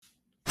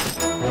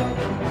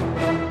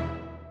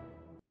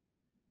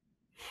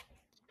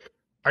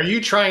Are you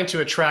trying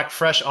to attract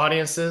fresh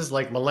audiences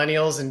like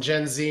millennials and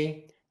Gen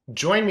Z?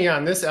 Join me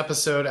on this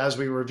episode as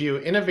we review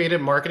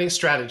innovative marketing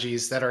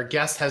strategies that our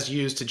guest has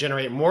used to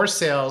generate more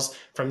sales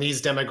from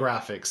these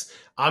demographics.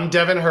 I'm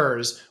Devin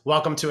Hers.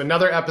 Welcome to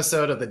another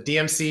episode of the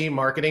DMC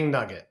Marketing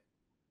Nugget.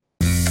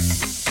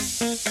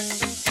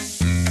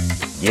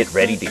 Get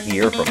ready to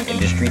hear from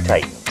industry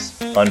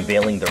titans,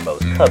 unveiling their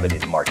most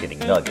coveted marketing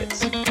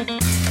nuggets.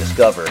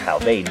 Discover how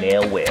they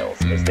nail whales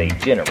as they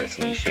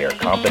generously share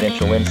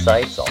confidential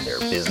insights on their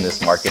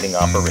business marketing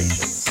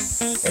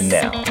operations. And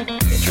now,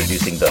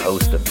 introducing the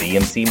host of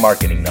DMC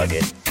Marketing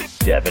Nugget,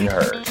 Devin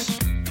Hers.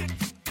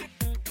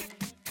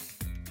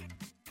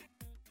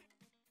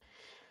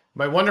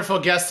 My wonderful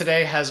guest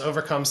today has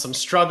overcome some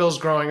struggles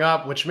growing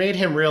up, which made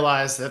him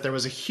realize that there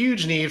was a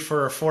huge need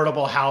for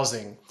affordable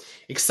housing.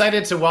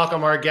 Excited to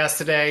welcome our guest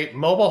today,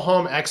 mobile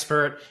home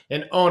expert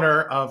and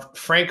owner of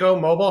Franco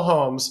Mobile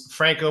Homes,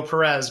 Franco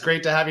Perez.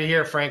 Great to have you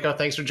here, Franco.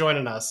 Thanks for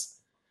joining us.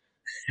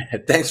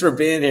 Thanks for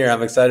being here.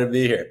 I'm excited to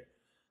be here.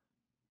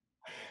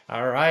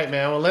 All right,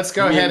 man. Well, let's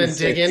go ahead and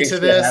dig into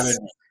this.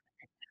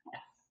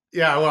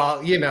 Yeah,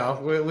 well,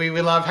 we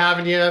love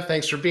having you.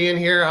 Thanks for being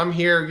here. I'm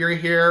here. You're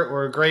here.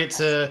 We're great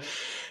to,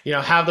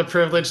 have the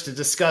privilege to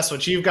discuss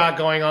what you've got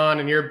going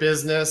on in your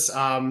business.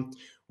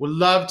 Would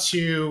love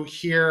to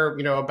hear,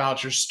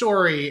 about your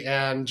story,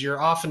 and you're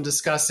often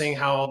discussing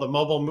how the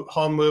mobile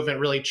home movement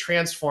really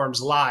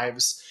transforms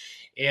lives.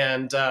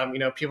 And,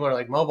 people are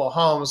like, mobile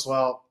homes.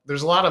 Well,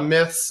 there's a lot of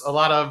myths, a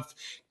lot of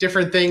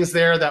different things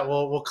there that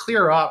will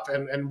clear up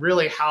and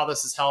really how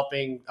this is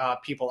helping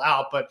people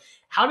out. But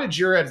how did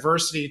your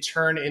adversity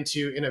turn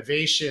into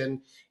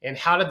innovation, and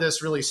how did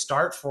this really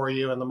start for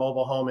you in the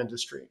mobile home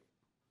industry?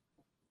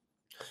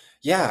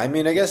 Yeah, I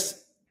guess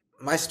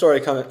my story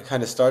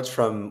kind of starts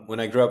from when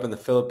I grew up in the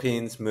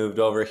Philippines, moved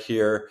over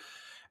here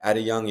at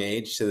a young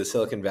age to the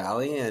Silicon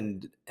Valley,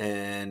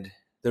 and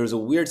there was a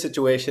weird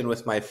situation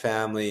with my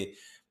family.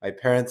 My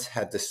parents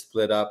had to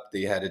split up.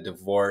 They had a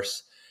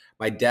divorce.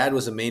 My dad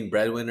was a main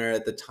breadwinner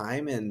at the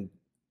time, and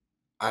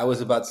I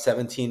was about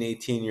 17,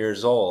 18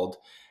 years old.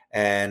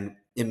 And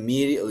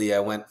immediately I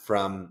went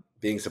from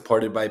being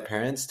supported by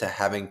parents to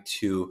having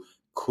to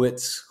quit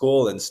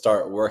school and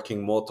start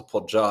working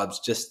multiple jobs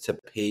just to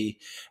pay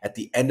at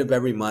the end of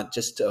every month,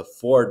 just to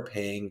afford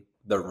paying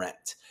the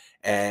rent.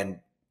 And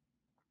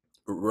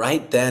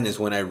right then is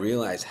when I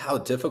realized how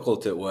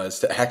difficult it was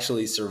to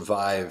actually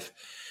survive,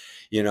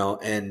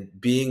 and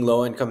being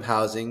low income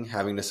housing,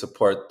 having to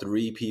support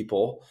three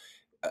people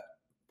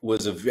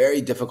was a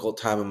very difficult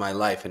time in my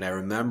life. And I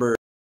remember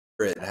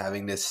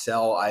having to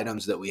sell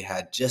items that we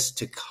had just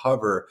to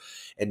cover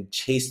and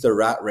chase the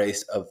rat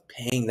race of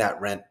paying that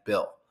rent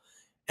bill.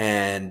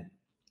 And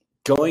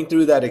going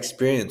through that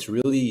experience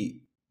really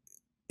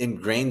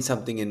ingrained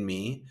something in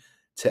me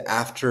to,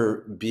 after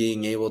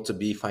being able to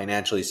be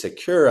financially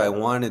secure, I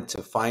wanted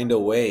to find a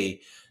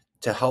way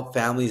to help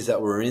families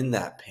that were in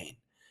that pain.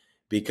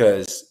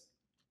 Because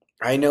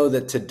I know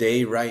that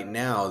today, right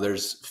now,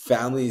 there's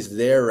families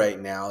there right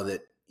now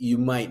that you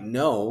might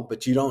know,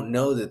 but you don't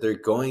know that they're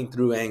going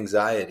through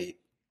anxiety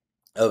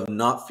of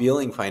not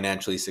feeling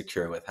financially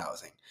secure with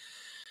housing.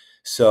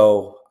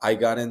 So I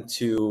got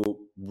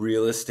into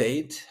real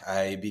estate.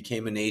 I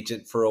became an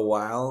agent for a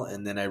while,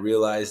 and then I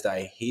realized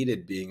I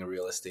hated being a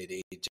real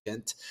estate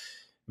agent,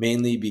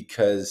 mainly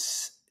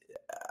because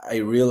I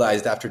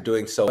realized after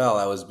doing so well,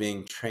 I was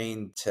being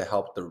trained to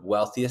help the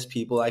wealthiest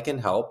people I can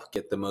help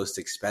get the most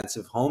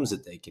expensive homes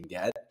that they can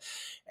get.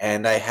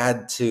 And I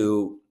had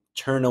to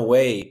turn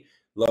away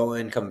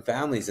low-income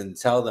families and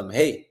tell them,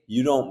 hey,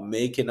 you don't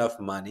make enough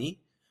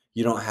money.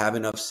 You don't have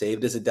enough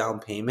saved as a down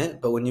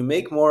payment, but when you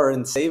make more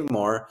and save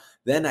more,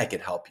 then I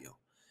could help you.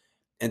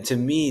 And to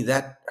me,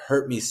 that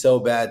hurt me so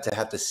bad to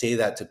have to say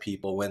that to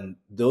people when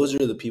those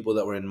are the people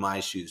that were in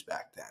my shoes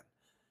back then.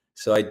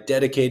 So I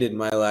dedicated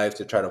my life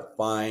to try to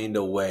find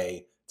a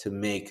way to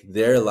make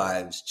their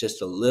lives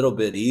just a little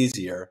bit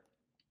easier.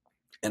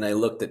 And I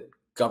looked at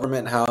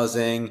government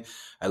housing.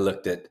 I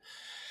looked at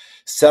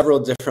several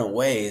different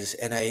ways,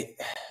 and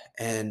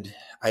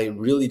I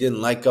really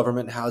didn't like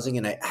government housing,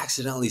 and I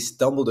accidentally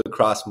stumbled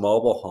across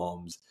mobile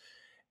homes.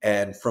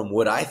 And from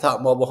what I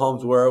thought mobile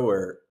homes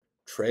were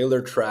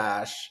trailer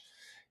trash,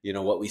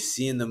 what we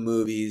see in the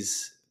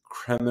movies,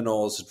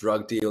 criminals,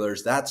 drug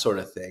dealers, that sort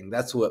of thing.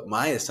 That's what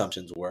my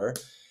assumptions were.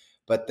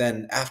 But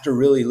then after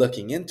really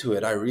looking into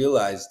it, I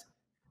realized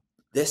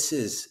this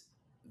is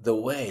the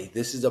way.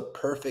 This is a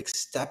perfect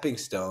stepping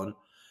stone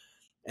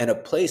and a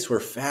place where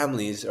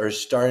families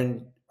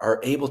are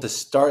able to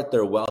start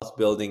their wealth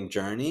building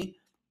journey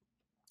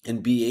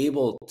and be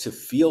able to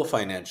feel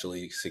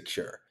financially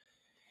secure.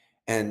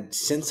 And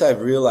since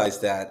I've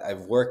realized that,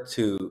 I've worked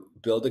to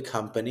build a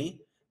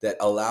company that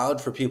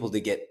allowed for people to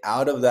get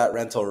out of that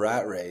rental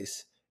rat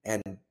race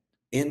and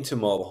into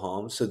mobile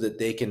homes so that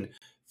they can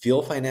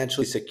feel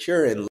financially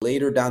secure. And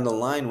later down the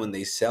line, when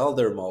they sell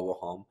their mobile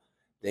home,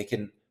 they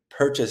can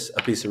purchase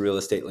a piece of real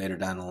estate later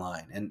down the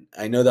line. And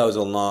I know that was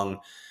a long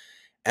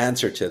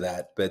answer to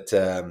that, but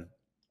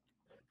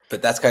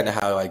but that's kind of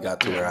how I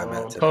got to where I'm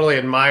at today. Totally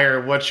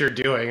admire what you're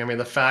doing. I mean,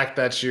 the fact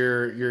that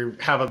you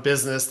have a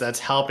business that's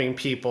helping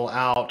people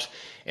out,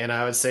 and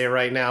I would say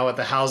right now with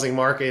the housing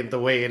market the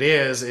way it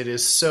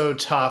is so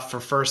tough for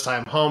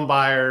first-time home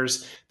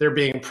buyers. They're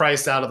being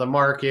priced out of the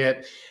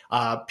market.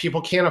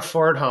 People can't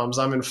afford homes.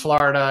 I'm in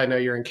Florida. I know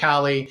you're in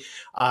Cali.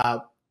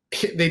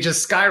 They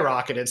just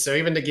skyrocketed. So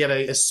even to get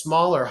a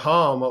smaller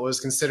home, what was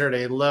considered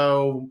a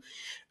low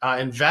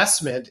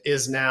investment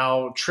is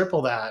now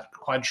triple that,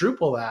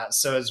 quadruple that.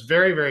 So it's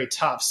very, very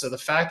tough. So the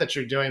fact that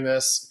you're doing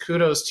this,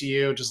 kudos to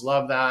you. Just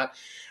love that.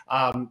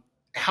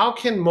 How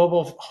can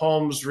mobile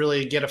homes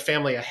really get a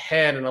family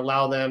ahead and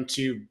allow them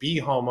to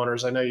be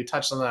homeowners? I know you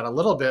touched on that a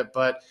little bit,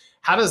 but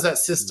how does that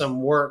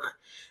system work?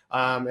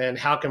 And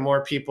how can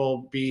more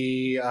people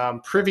be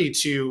privy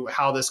to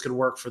how this could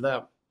work for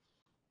them?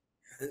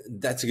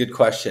 That's a good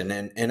question.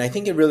 And I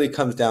think it really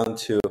comes down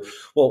to,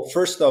 well,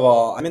 first of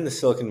all, I'm in the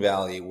Silicon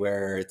Valley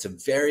where it's a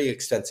very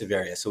extensive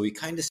area. So we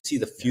kind of see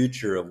the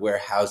future of where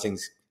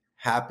housing's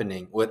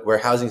happening, where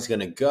housing's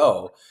going to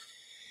go,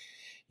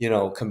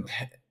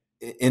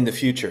 in the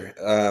future.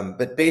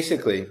 But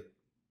basically,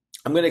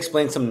 I'm going to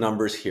explain some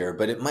numbers here,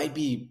 but it might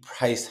be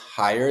priced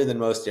higher than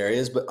most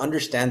areas, but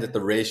understand that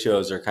the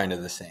ratios are kind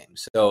of the same.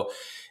 So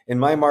in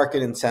my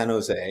market in San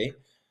Jose,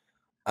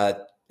 uh,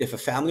 if a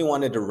family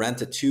wanted to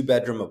rent a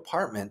 2-bedroom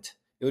apartment,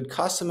 it would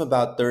cost them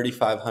about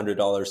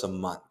 $3,500 a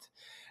month.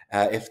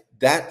 If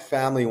that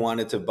family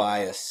wanted to buy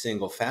a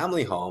single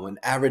family home, an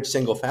average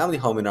single family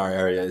home in our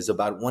area is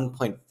about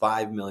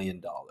 $1.5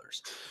 million,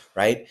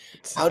 right?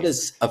 How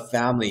does a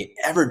family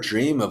ever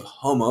dream of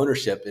home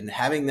ownership and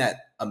having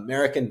that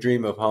American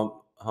dream of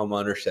home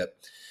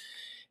ownership?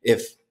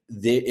 If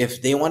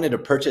they wanted to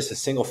purchase a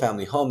single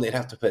family home, they'd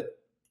have to put,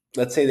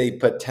 let's say they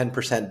put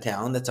 10%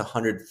 down, that's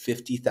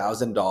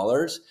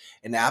 $150,000.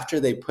 And after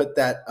they put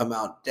that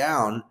amount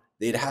down,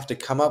 they'd have to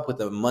come up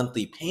with a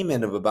monthly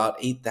payment of about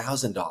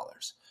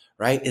 $8,000,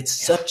 right? It's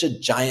such a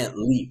giant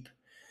leap.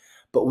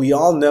 But we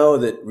all know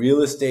that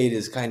real estate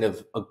is kind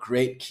of a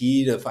great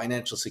key to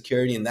financial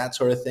security and that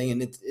sort of thing.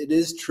 And it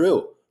is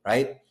true,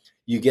 right?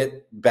 You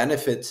get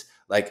benefits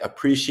like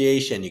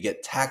appreciation, you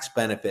get tax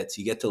benefits,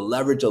 you get to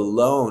leverage a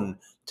loan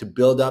to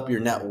build up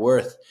your net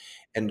worth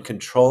and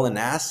control an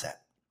asset.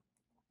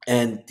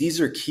 And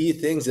these are key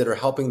things that are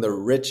helping the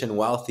rich and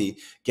wealthy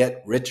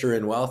get richer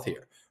and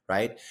wealthier,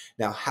 right?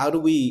 Now, how do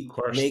we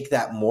make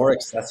that more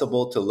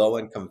accessible to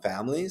low-income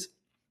families?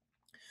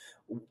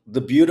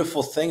 The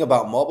beautiful thing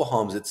about mobile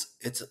homes,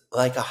 it's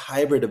like a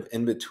hybrid of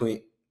in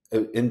between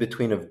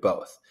of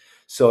both.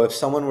 So if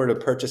someone were to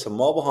purchase a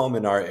mobile home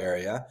in our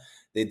area,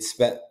 they'd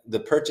spend, the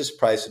purchase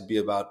price would be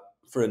about,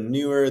 for a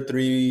newer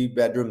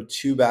 3-bedroom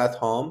 2-bath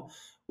home,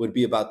 would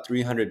be about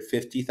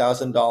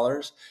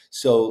 $350,000.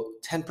 So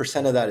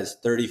 10% of that is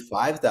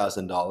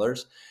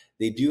 $35,000.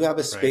 They do have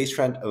a space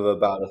rent of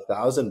about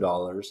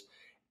 $1,000,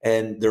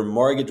 and their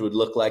mortgage would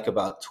look like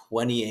about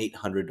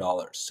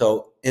 $2,800.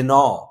 So in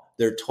all,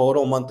 their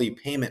total monthly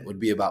payment would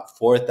be about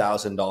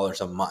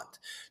 $4,000 a month,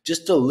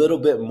 just a little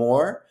bit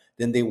more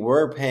than they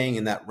were paying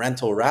in that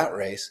rental rat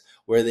race,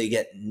 where they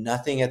get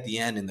nothing at the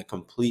end in the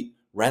complete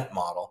rent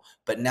model.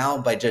 But now,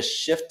 by just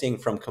shifting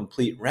from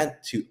complete rent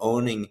to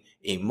owning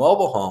a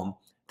mobile home,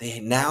 they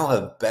now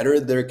have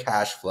bettered their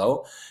cash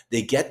flow.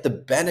 They get the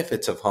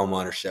benefits of home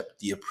ownership,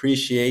 the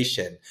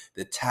appreciation,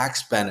 the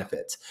tax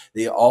benefits.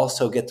 They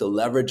also get to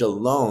leverage a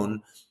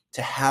loan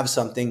to have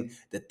something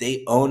that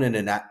they own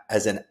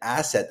as an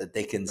asset that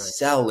they can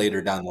sell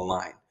later down the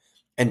line.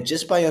 And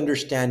just by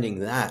understanding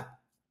that,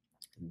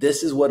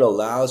 this is what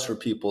allows for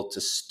people to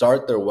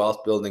start their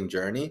wealth building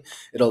journey.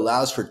 It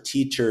allows for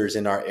teachers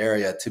in our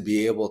area to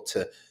be able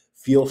to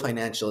feel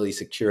financially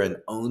secure and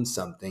own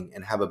something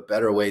and have a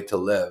better way to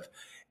live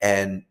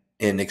and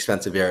in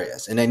expensive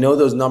areas. And I know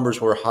those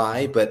numbers were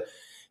high, but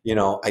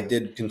I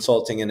did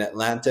consulting in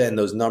Atlanta and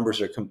those numbers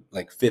are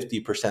like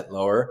 50%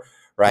 lower,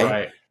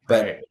 right?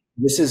 But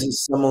this is a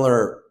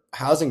similar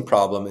housing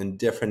problem in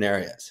different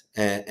areas.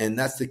 And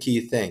that's the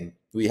key thing.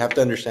 We have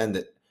to understand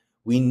that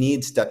we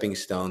need stepping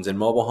stones, and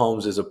mobile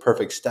homes is a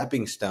perfect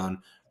stepping stone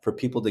for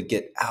people to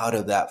get out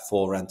of that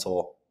full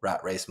rental rat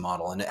race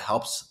model. And it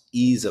helps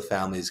ease a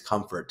family's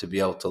comfort to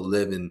be able to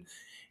live in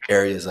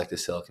areas like the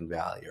Silicon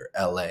Valley or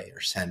LA or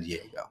San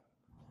Diego.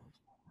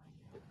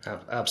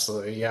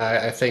 Absolutely.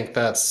 Yeah, I think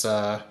that's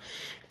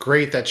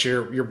great that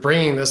you're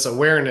bringing this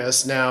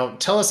awareness. Now,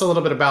 tell us a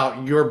little bit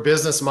about your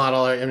business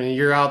model. I mean,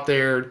 you're out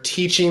there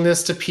teaching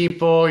this to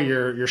people.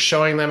 You're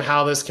showing them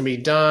how this can be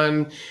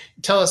done.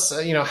 Tell us,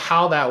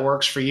 how that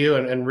works for you,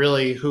 and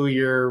really who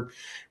you're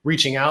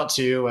reaching out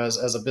to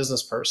as a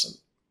business person.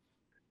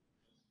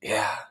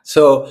 Yeah.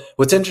 So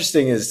what's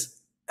interesting is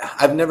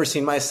I've never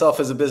seen myself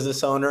as a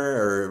business owner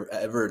or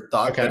ever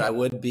thought that I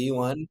would be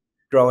one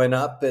growing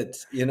up. But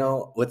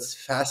what's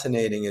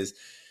fascinating is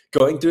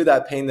going through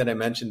that pain that I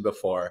mentioned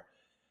before.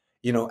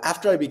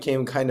 After I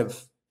became kind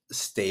of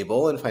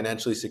stable and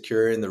financially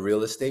secure in the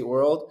real estate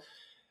world,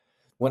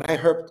 when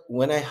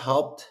I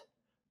helped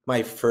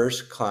my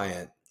first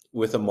client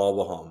with a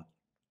mobile home,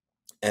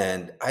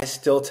 And I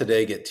still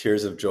today get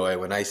tears of joy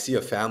when I see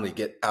a family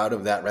get out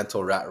of that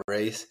rental rat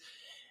race,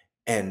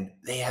 and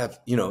they have,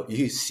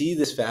 you see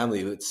this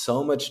family with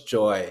so much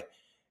joy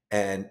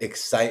and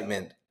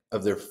excitement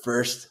of their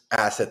first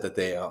asset that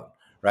they own,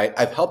 right?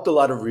 I've helped a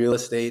lot of real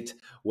estate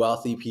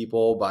wealthy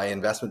people buy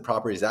investment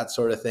properties, that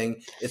sort of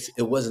thing.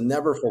 It was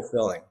never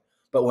fulfilling.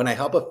 But when I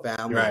help a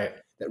family Right.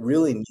 that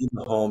really needs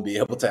a home be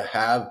able to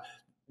have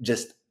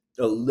just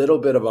a little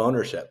bit of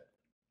ownership,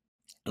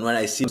 and when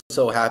I see them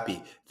so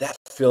happy, that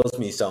fills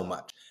me so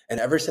much. And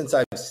ever since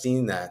I've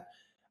seen that,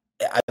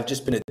 I've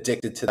just been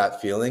addicted to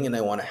that feeling, and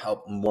I want to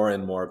help more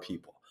and more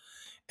people.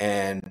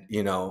 And,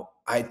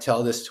 I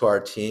tell this to our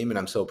team, and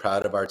I'm so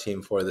proud of our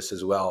team for this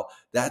as well.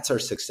 That's our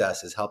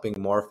success, is helping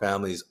more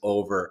families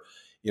over,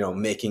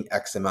 making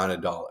X amount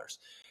of dollars.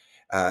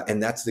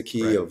 And that's the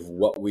key Right. of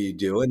what we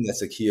do. And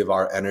that's the key of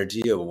our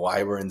energy, of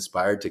why we're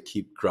inspired to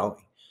keep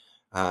growing.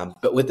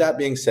 But with that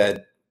being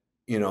said,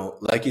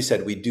 like you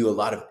said, we do a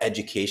lot of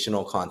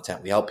educational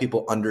content. We help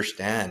people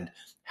understand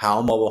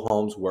how mobile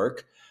homes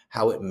work,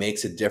 how it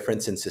makes a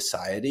difference in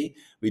society.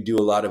 We do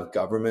a lot of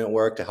government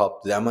work to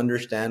help them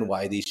understand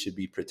why these should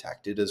be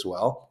protected as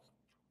well.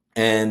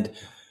 And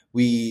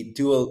we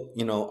do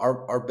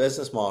our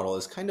business model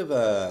is kind of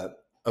a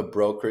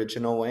brokerage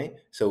in a way.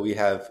 So we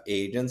have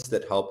agents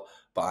that help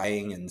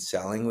buying and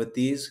selling with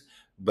these,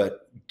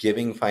 but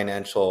giving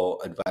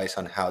financial advice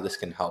on how this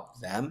can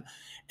help them.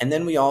 And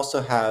then we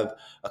also have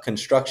a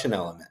construction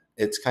element.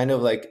 It's kind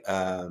of like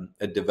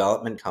a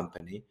development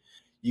company.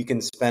 You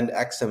can spend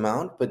X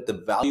amount, but the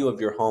value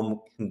of your home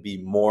can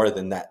be more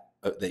than that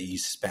you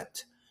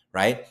spent,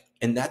 right?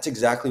 And that's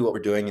exactly what we're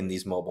doing in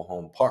these mobile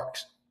home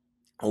parks.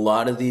 A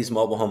lot of these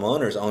mobile home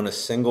owners own a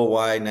single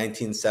wide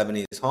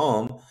 1970s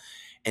home.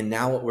 And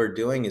now what we're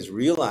doing is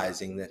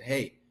realizing that,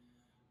 hey,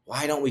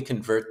 why don't we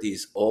convert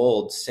these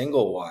old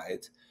single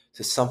wides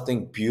to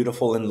something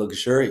beautiful and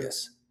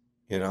luxurious?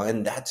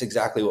 And that's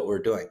exactly what we're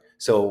doing.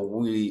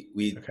 So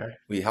Okay.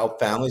 we help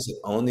families that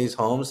own these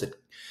homes that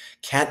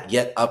can't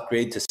yet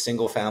upgrade to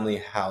single family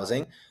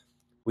housing.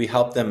 We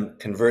help them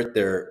convert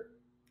their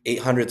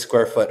 800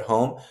 square foot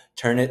home,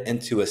 turn it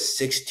into a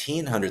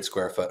 1600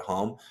 square foot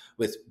home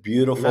with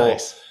beautiful,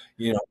 Nice.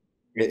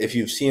 if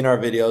you've seen our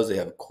videos, they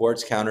have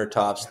quartz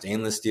countertops,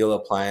 stainless steel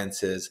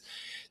appliances,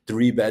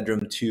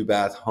 3-bedroom,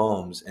 2-bath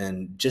homes,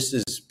 and just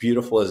as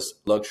beautiful as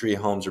luxury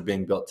homes are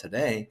being built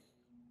today.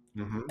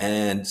 Mm-hmm.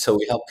 And so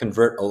we help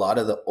convert a lot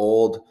of the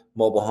old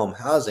mobile home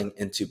housing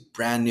into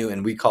brand new,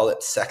 and we call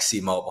it sexy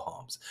mobile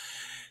homes.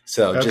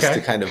 So just to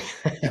Okay. kind of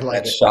I keep that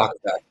like it. shock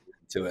factor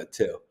into it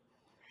too.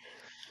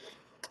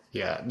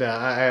 Yeah, no,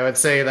 I would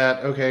say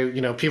that, okay,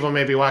 people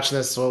may be watching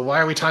this. Well, why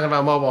are we talking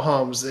about mobile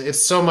homes?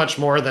 It's so much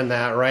more than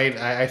that, right?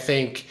 I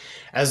think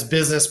as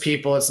business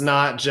people, it's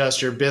not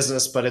just your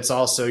business, but it's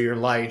also your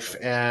life.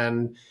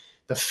 And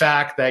the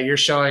fact that you're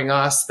showing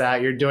us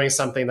that you're doing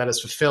something that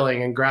is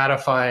fulfilling and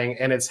gratifying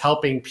and it's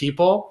helping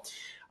people,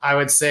 I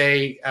would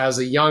say as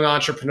a young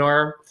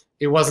entrepreneur,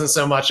 it wasn't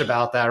so much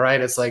about that,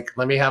 right? It's like,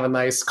 let me have a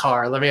nice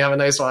car, let me have a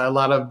nice one, a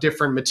lot of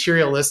different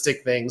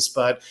materialistic things,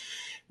 but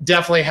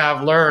definitely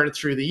have learned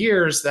through the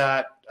years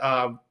that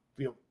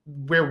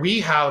where we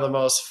have the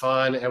most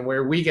fun and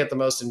where we get the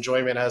most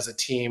enjoyment as a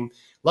team.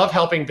 Love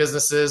helping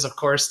businesses, of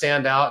course,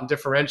 stand out and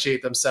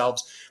differentiate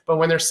themselves. But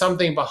when there's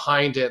something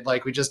behind it,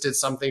 like we just did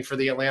something for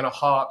the Atlanta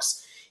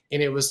Hawks,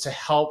 and it was to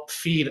help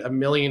feed 1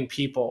 million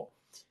people,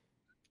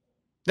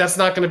 that's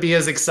not going to be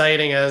as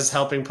exciting as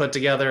helping put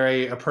together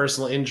a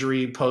personal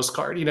injury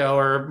postcard,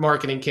 or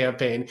marketing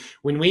campaign.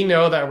 When we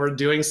know that we're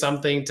doing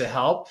something to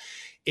help,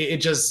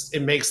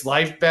 it makes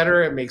life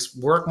better. It makes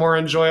work more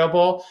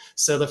enjoyable.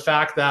 So the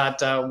fact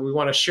that we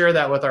want to share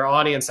that with our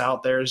audience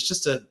out there is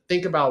just to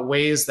think about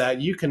ways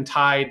that you can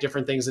tie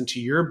different things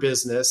into your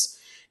business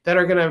that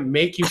are going to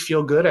make you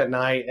feel good at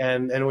night.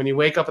 And when you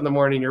wake up in the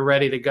morning, you're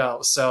ready to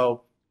go.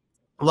 So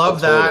Oh,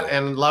 love that, totally.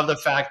 and love the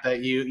fact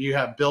that you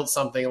have built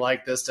something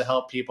like this to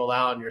help people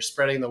out and you're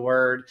spreading the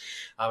word.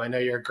 I know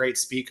you're a great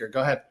speaker.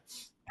 Go ahead.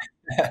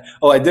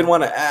 Oh, I did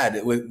want to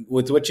add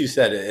with what you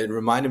said. It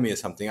reminded me of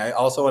something. I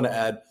also want to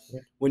add,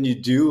 when you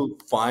do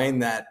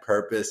find that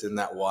purpose and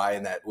that why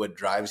and that what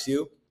drives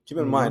you, keep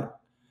in mind,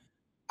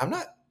 Mm-hmm. I'm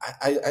not.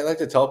 I like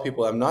to tell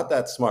people I'm not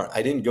that smart.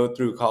 I didn't go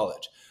through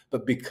college,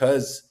 but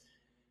because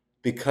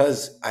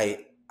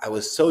I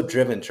was so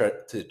driven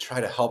to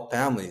try to help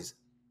families,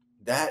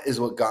 that is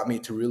what got me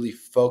to really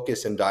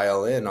focus and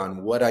dial in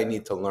on what I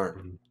need to learn.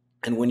 Mm-hmm.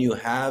 And when you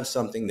have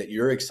something that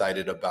you're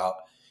excited about,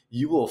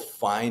 you will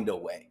find a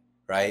way,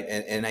 right?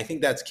 And I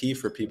think that's key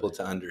for people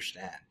to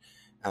understand.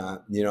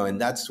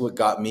 And that's what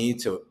got me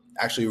to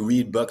actually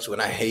read books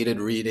when I hated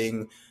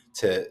reading,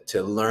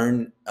 to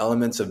learn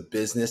elements of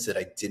business that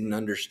I didn't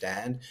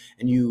understand.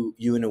 And you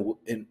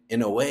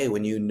in a way,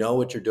 when you know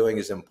what you're doing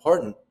is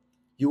important,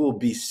 you will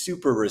be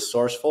super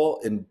resourceful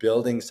in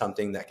building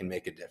something that can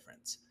make a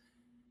difference.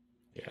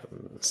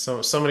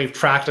 So many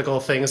practical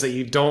things that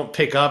you don't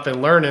pick up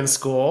and learn in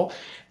school,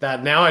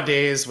 that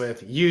nowadays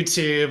with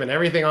YouTube and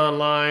everything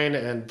online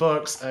and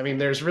books, I mean,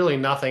 there's really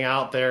nothing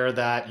out there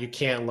that you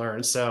can't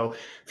learn. So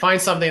find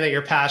something that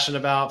you're passionate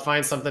about,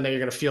 find something that you're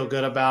going to feel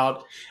good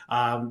about.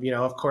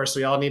 Of course,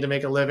 we all need to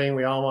make a living.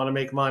 We all want to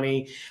make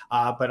money,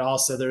 but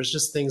also there's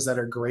just things that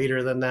are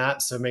greater than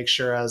that. So make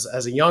sure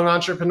as a young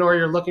entrepreneur,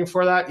 you're looking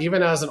for that.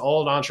 Even as an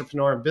old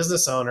entrepreneur and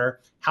business owner,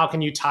 how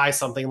can you tie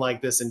something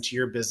like this into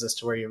your business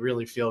to where you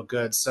really feel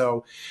good?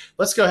 So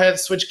let's go ahead and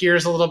switch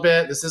gears a little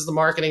bit. This is the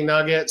marketing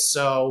nugget.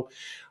 So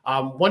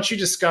once you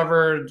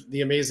discovered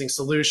the amazing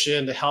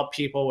solution to help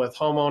people with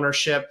home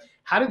ownership,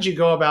 how did you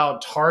go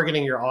about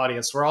targeting your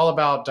audience? We're all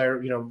about, I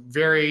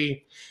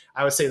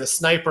would say the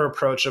sniper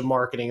approach of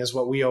marketing is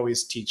what we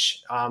always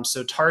teach.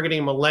 So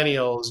targeting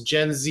millennials,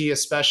 Gen Z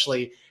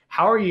especially,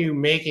 how are you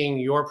making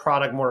your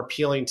product more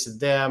appealing to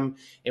them?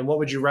 And what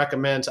would you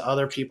recommend to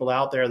other people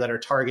out there that are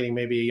targeting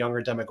maybe a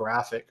younger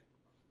demographic?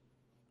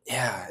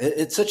 Yeah,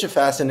 it's such a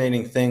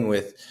fascinating thing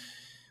with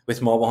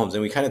mobile homes.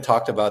 And we kind of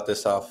talked about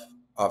this off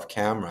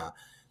camera.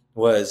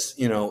 Was,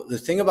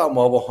 the thing about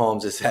mobile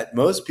homes is that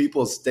most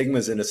people's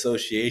stigmas and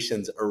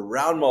associations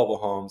around mobile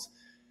homes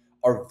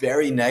are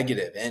very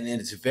negative. And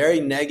it's very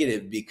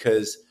negative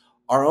because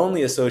our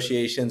only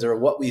associations are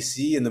what we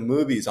see in the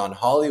movies, on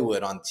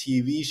Hollywood, on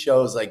TV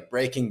shows like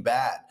Breaking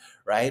Bad,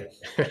 right?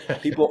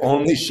 People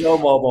only show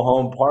mobile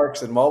home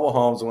parks and mobile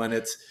homes when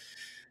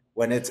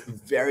it's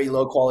very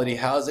low quality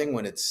housing,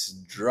 when it's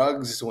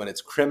drugs, when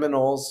it's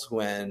criminals,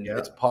 when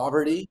it's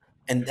poverty.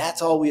 And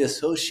that's all we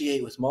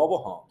associate with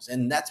mobile homes.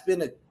 And that's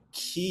been a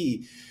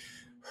key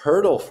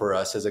hurdle for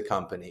us as a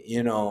company.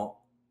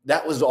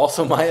 That was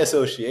also my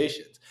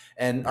associations.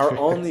 And our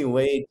only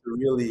way to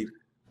really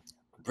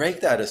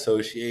break that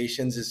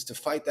associations is to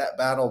fight that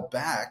battle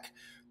back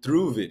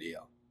through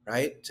video,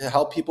 right? To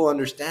help people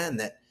understand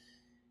that,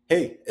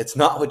 hey, it's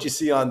not what you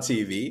see on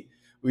TV.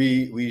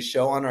 We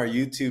show on our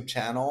YouTube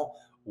channel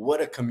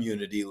what a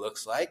community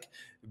looks like.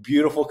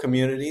 Beautiful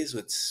communities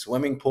with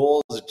swimming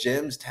pools,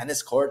 gyms,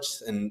 tennis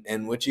courts,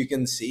 and what you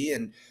can see.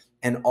 And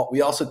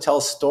we also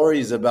tell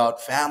stories about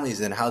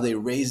families and how they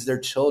raise their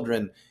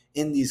children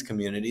in these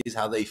communities,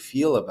 how they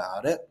feel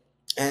about it.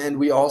 And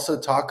we also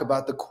talk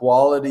about the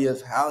quality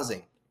of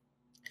housing.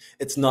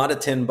 It's not a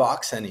tin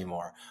box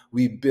anymore.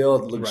 We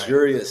build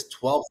luxurious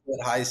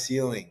 12-foot high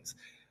ceilings,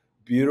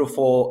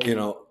 beautiful,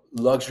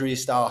 luxury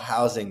style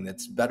housing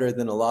that's better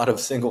than a lot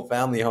of single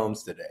family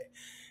homes today.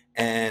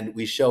 And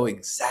we show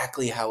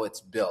exactly how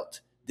it's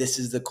built. This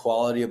is the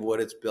quality of what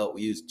it's built.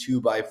 We use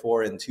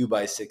 2x4 and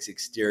 2x6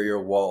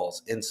 exterior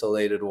walls,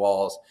 insulated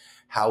walls,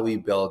 how we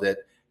build it,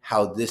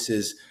 how this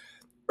is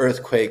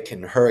earthquake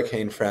and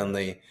hurricane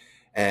friendly,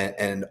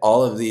 and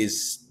all of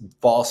these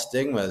false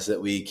stigmas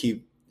that we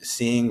keep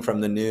seeing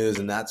from the news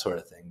and that sort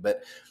of thing.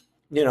 But,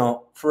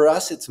 for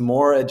us, it's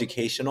more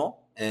educational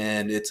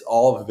and it's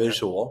all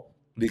visual,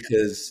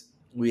 because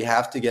we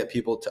have to get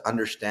people to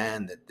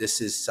understand that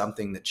this is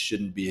something that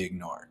shouldn't be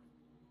ignored.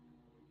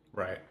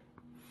 Right.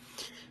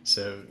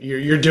 So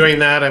you're doing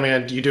that. I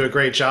mean, you do a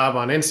great job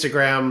on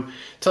Instagram.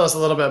 Tell us a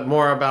little bit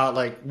more about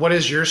what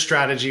is your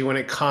strategy when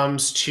it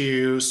comes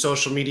to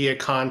social media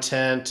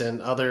content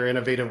and other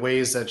innovative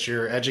ways that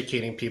you're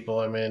educating people.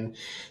 I mean,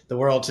 the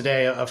world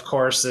today, of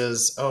course,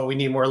 is, we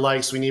need more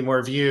likes, we need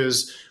more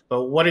views.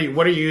 But what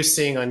are you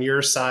seeing on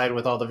your side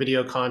with all the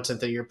video content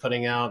that you're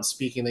putting out,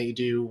 speaking that you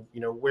do?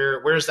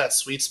 Where's that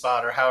sweet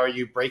spot, or how are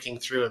you breaking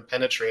through and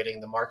penetrating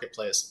the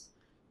marketplace?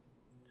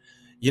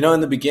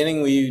 In the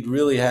beginning, we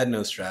really had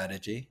no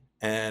strategy.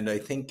 And I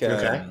think,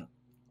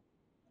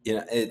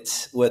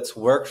 it's what's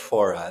worked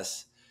for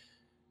us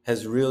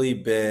has really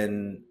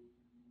been,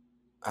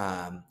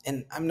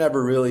 and I'm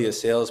never really a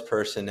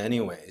salesperson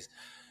anyways,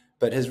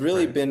 but has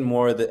really been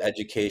more the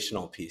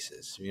educational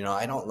pieces.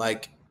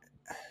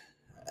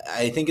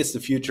 I think it's the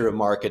future of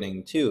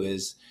marketing too,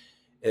 is,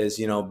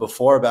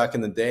 before, back in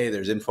the day,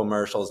 there's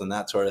infomercials and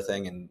that sort of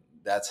thing. And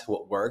that's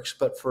what works.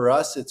 But for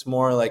us, it's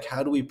more like,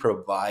 how do we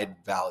provide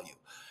value?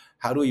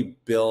 How do we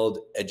build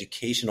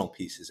educational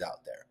pieces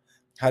out there?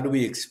 How do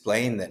we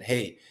explain that,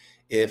 hey,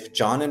 if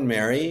John and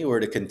Mary were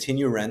to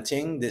continue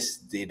renting this,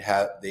 they'd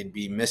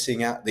be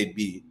missing out. They'd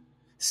be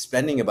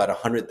spending about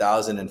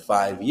 $100,000 in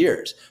 5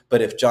 years.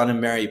 But if John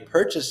and Mary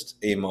purchased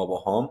a mobile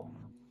home,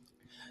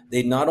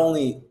 they'd not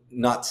only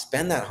not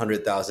spend that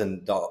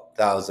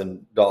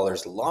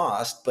 $100,000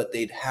 lost, but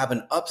they'd have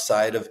an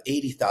upside of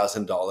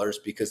 $80,000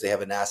 because they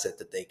have an asset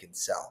that they can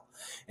sell.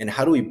 And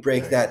how do we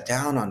break that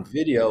down on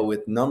video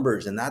with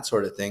numbers and that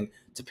sort of thing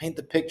to paint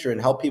the picture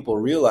and help people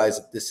realize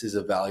that this is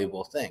a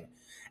valuable thing?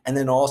 And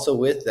then also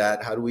with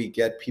that, how do we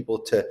get people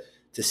to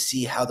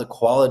see how the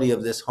quality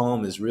of this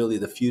home is really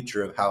the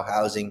future of how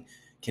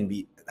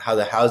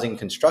the housing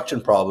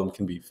construction problem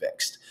can be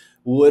fixed?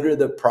 What are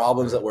the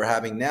problems that we're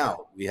having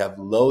now? We have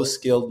low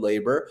skilled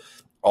labor.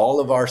 All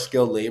of our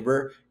skilled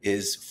labor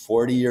is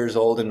 40 years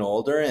old and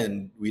older,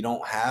 and we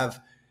don't have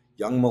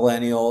young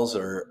millennials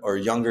or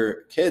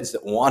younger kids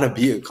that want to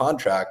be a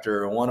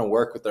contractor or want to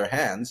work with their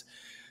hands.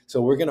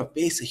 So we're going to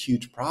face a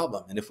huge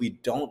problem. And if we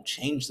don't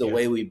change the Yeah.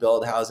 way we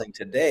build housing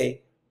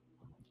today,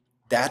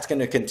 that's going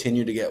to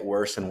continue to get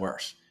worse and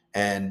worse.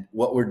 And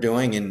what we're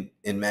doing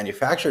in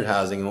manufactured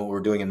housing and what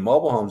we're doing in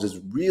mobile homes is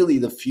really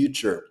the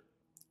future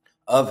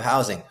of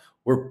housing.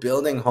 We're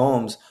building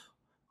homes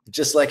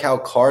just like how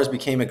cars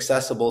became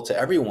accessible to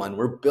everyone.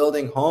 We're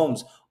building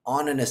homes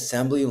on an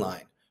assembly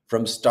line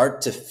from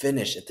start to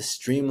finish at the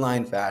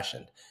streamlined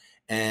fashion.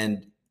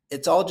 And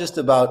it's all just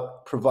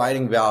about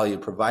providing value,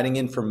 providing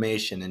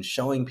information, and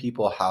showing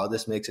people how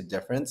this makes a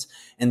difference.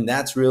 And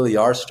that's really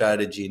our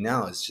strategy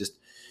now. It's just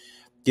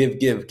give,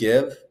 give,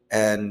 give.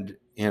 And,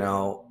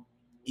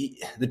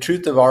 the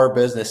truth of our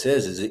business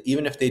is that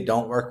even if they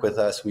don't work with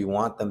us, we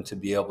want them to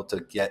be able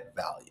to get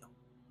value.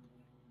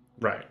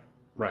 Right.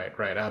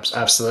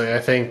 Absolutely. I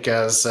think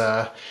as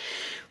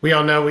we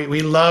all know,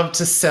 we love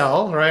to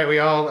sell, right? We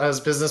all, as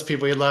business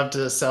people, we love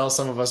to sell.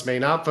 Some of us may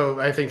not, but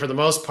I think for the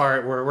most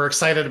part, we're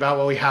excited about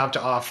what we have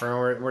to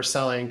offer. And we're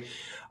selling.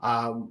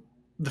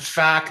 The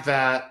fact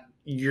that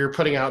you're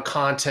putting out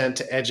content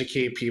to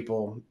educate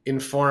people,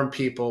 inform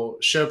people,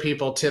 show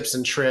people tips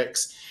and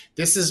tricks.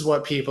 This is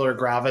what people are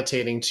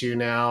gravitating to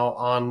now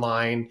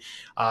online.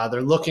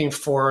 They're looking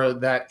for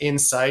that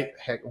insight.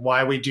 Heck,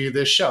 why we do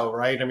this show,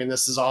 right? I mean,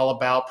 this is all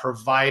about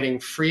providing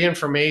free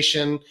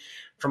information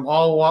from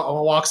all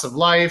walks of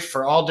life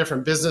for all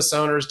different business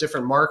owners,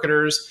 different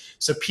marketers,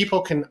 so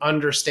people can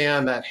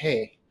understand that,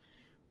 hey,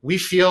 we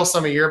feel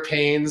some of your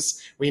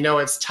pains. We know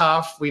it's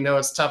tough. We know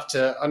it's tough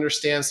to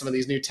understand some of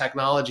these new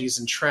technologies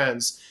and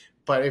trends.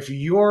 But if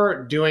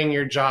you're doing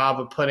your job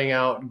of putting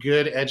out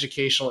good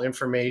educational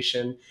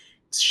information,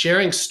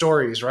 sharing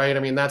stories, right?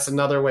 I mean, that's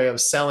another way of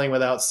selling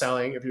without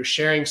selling. If you're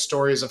sharing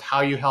stories of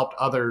how you helped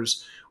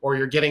others, or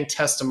you're getting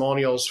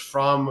testimonials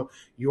from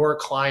your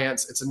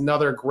clients, it's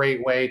another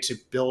great way to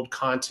build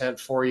content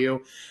for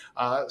you.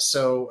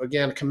 So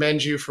again,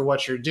 commend you for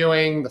what you're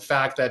doing, the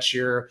fact that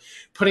you're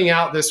putting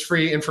out this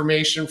free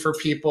information for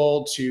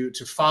people to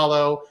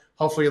follow.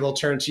 Hopefully they'll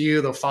turn to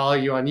you. They'll follow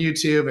you on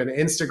YouTube and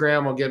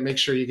Instagram. Make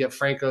sure you get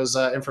Franco's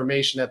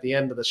information at the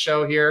end of the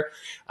show here.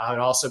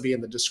 It'll also be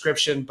in the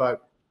description.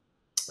 But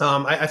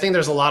I think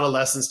there's a lot of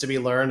lessons to be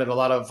learned and a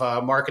lot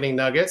of marketing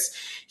nuggets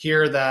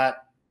here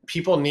that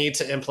people need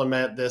to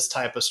implement this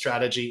type of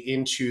strategy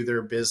into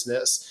their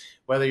business.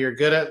 Whether you're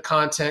good at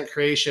content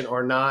creation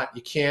or not,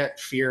 you can't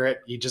fear it.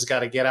 You just got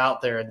to get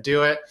out there and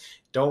do it.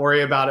 Don't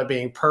worry about it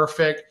being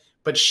perfect,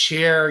 but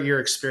share your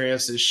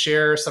experiences,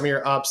 share some of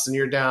your ups and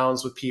your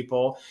downs with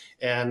people.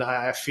 And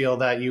I feel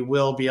that you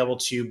will be able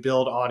to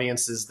build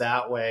audiences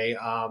that way.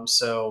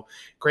 So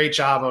great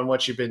job on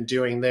what you've been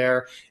doing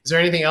there. Is there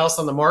anything else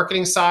on the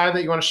marketing side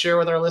that you want to share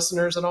with our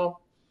listeners at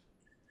all?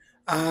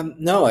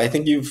 No, I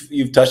think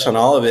you've touched on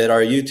all of it.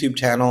 Our YouTube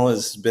channel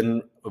has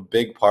been a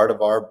big part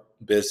of our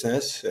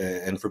business,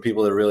 and for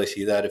people to really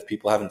see that, if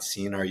people haven't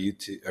seen our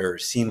YouTube or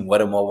seen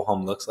what a mobile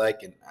home looks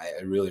like, and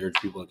I really urge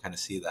people to kind of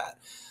see that.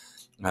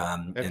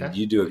 Okay. And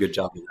you do a good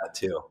job of that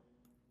too.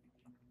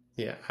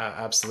 Yeah,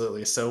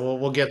 absolutely. So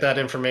we'll get that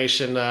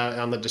information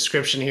on the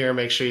description here.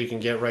 Make sure you can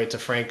get right to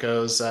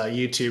Franco's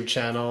YouTube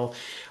channel.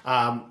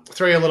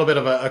 Throw you a little bit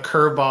of a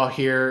curveball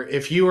here.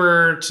 If you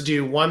were to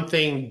do one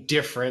thing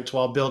different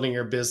while building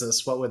your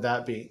business, what would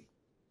that be?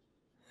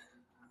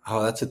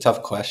 Oh, that's a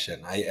tough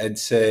question. I'd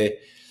say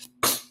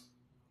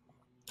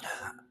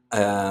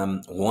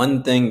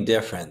one thing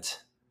different.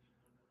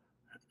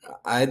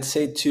 I'd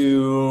say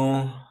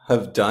to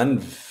have done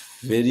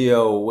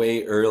video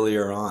way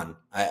earlier on.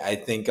 I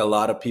think a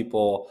lot of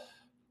people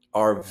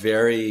are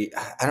I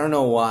don't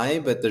know why,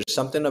 but there's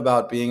something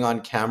about being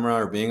on camera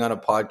or being on a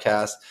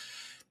podcast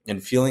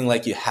and feeling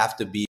like you have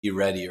to be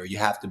ready or you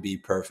have to be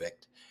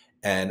perfect.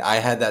 And I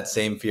had that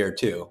same fear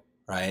too,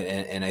 right?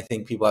 And I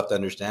think people have to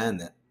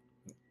understand that,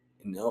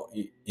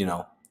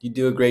 you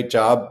do a great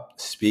job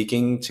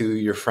speaking to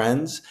your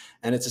friends,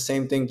 and it's the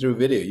same thing through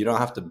video. You don't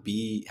have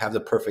to have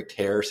the perfect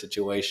hair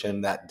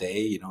situation that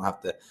day. You don't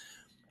have to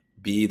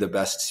be the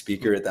best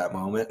speaker at that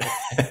moment.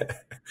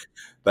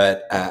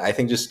 But I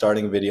think just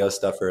starting video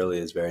stuff early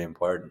is very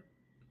important.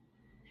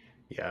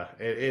 Yeah,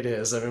 it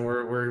is. I mean,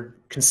 we're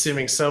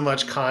consuming so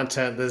much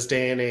content this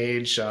day and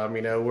age.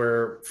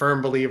 We're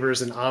firm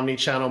believers in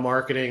omni-channel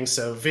marketing.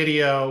 So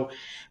video,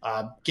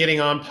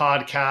 getting on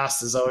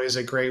podcasts is always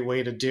a great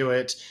way to do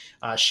it.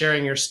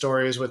 Sharing your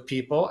stories with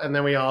people. And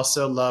then we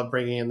also love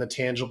bringing in the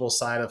tangible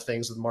side of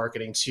things with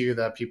marketing too,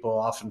 that people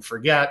often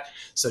forget.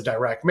 So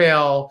direct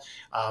mail,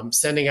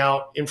 sending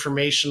out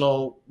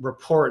informational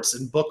reports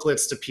and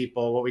booklets to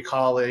people, what we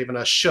call even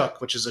a shook,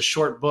 which is a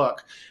short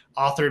book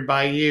authored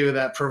by you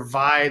that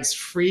provides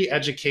free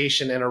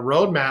education and a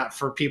roadmap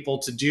for people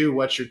to do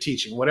what you're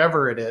teaching,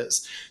 whatever it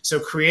is. So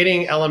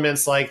creating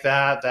elements like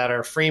that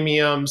are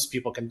freemiums,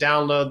 people can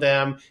download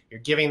them. You're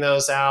giving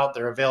those out.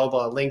 They're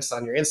available at links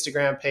on your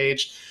Instagram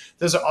page.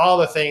 Those are all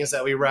the things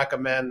that we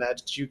recommend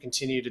that you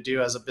continue to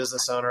do as a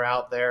business owner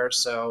out there.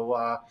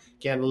 So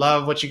again,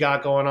 love what you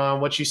got going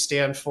on, what you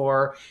stand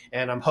for.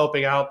 And I'm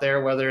hoping out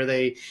there, whether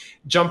they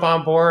jump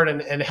on board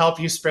and help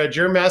you spread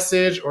your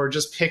message or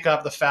just pick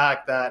up the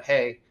fact that,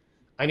 hey,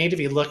 I need to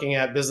be looking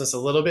at business a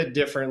little bit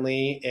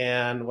differently.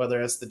 And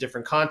whether it's the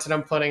different content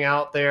I'm putting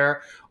out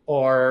there,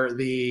 or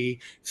the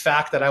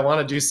fact that I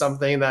want to do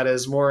something that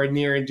is more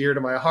near and dear to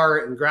my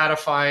heart and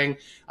gratifying,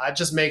 it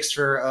just makes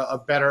for a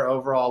better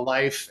overall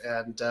life.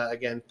 And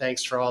again,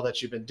 thanks for all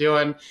that you've been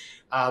doing.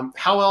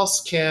 How else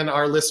can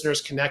our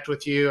listeners connect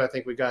with you? I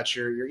think we got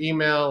your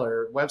email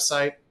or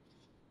website.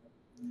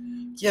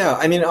 Yeah,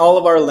 I mean, all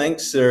of our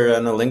links are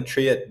on a link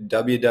tree at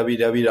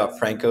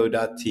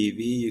www.franco.tv.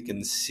 You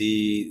can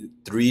see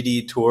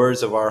 3D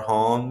tours of our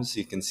homes.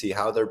 You can see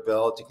how they're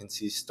built. You can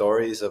see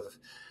stories of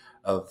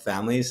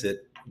families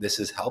that this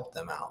has helped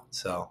them out.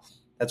 So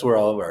that's where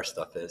all of our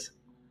stuff is.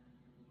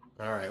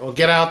 All right. Well,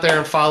 get out there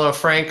and follow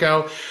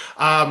Franco.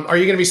 Are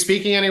you going to be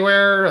speaking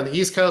anywhere on the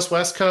East Coast,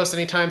 West Coast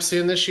anytime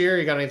soon this year?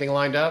 You got anything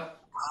lined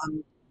up?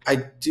 I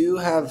do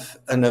have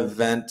an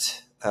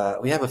event.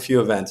 We have a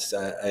few events.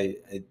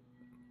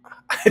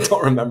 I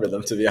don't remember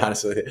them, to be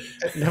honest with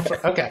you.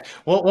 Okay.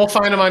 We'll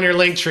find them on your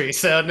link tree.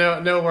 So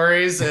no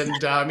worries. And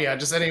yeah,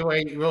 just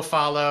anyway, we'll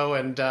follow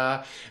and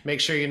make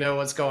sure you know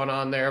what's going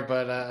on there.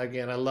 But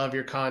again, I love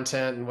your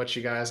content and what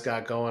you guys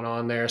got going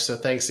on there. So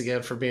thanks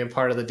again for being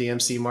part of the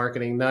DMC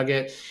Marketing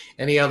Nugget.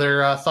 Any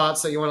other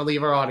thoughts that you want to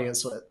leave our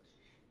audience with?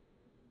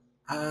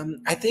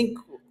 I think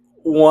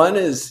one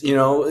is,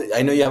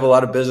 I know you have a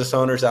lot of business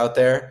owners out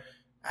there.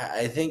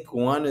 I think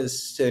one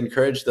is to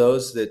encourage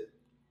those that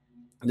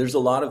there's a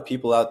lot of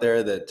people out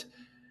there that,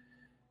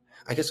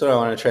 I guess what I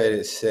want to try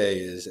to say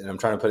is, and I'm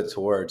trying to put it to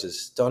words,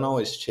 is don't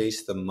always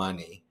chase the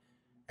money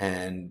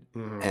and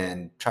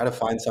try to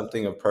find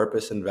something of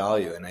purpose and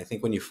value. And I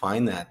think when you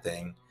find that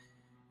thing,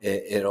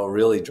 it'll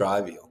really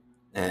drive you.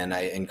 And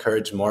I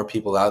encourage more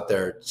people out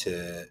there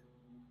to,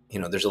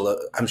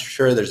 I'm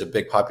sure there's a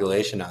big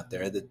population out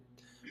there that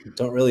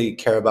don't really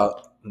care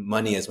about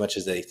money as much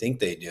as they think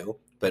they do.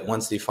 But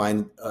once they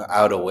find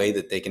out a way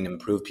that they can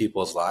improve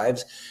people's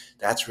lives,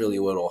 that's really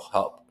what will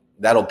help.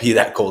 That'll be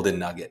that golden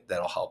nugget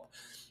that'll help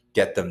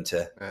get them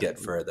to get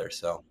further.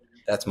 So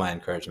that's my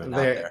encouragement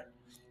out there.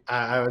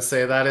 I would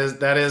say that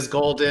is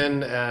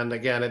golden. And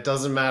again, it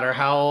doesn't matter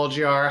how old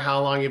you are,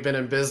 how long you've been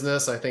in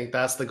business. I think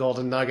that's the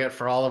golden nugget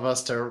for all of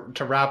us to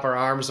wrap our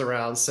arms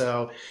around.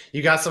 So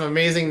you got some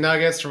amazing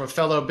nuggets from a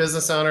fellow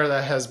business owner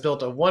that has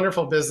built a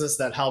wonderful business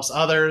that helps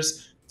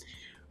others.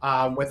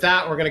 With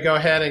that, we're going to go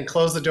ahead and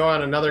close the door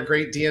on another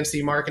great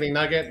DMC Marketing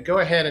Nugget. Go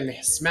ahead and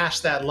smash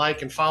that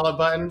like and follow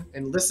button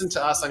and listen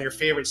to us on your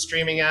favorite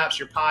streaming apps,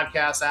 your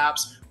podcast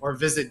apps, or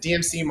visit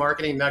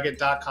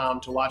dmcmarketingnugget.com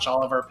to watch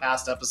all of our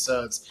past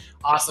episodes.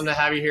 Awesome to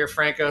have you here,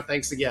 Franco.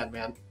 Thanks again,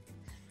 man.